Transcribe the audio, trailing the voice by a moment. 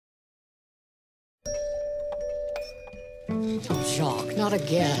Oh, Jacques, not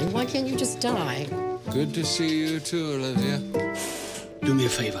again. Why can't you just die? Good to see you too, Olivia. Do me a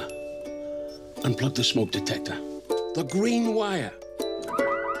favor. Unplug the smoke detector. The green wire.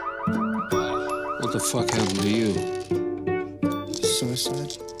 What the fuck happened to you?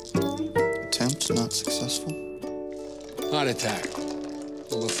 Suicide. Attempt not successful. Heart attack.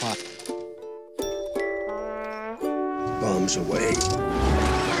 Number 5. Bombs away.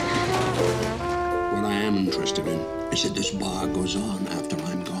 What I am interested in is that this bar goes on after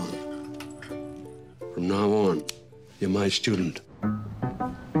I'm gone. From now on, you're my student.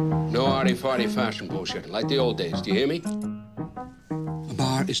 No arty-farty fashion bullshit, like the old days. Do you hear me? A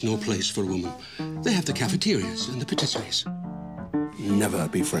bar is no place for a woman. They have the cafeterias and the patisseries. Never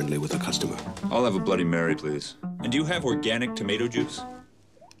be friendly with a customer. I'll have a Bloody Mary, please. And do you have organic tomato juice?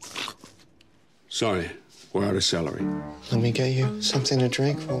 Sorry, we're out of celery. Let me get you something to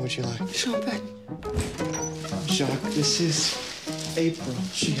drink. What would you like? Champagne. Jacques, this is April.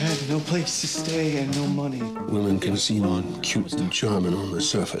 She had no place to stay and no money. Women can seem cute and charming on the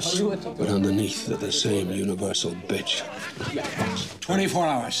surface, but underneath they're the same universal bitch. 24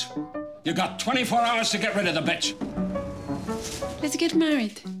 hours. You got 24 hours to get rid of the bitch. Let's get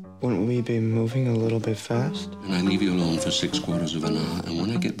married. Wouldn't we be moving a little bit fast? And I leave you alone for 3/4 of an hour, and when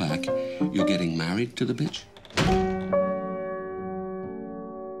I get back, you're getting married to the bitch?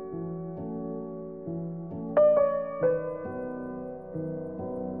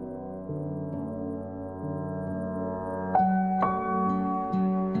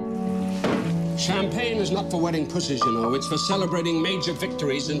 Champagne is not for wedding pussies, you know. It's for celebrating major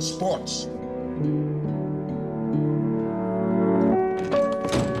victories in sports.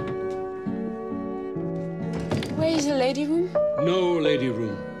 Where is the lady room? No lady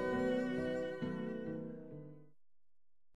room.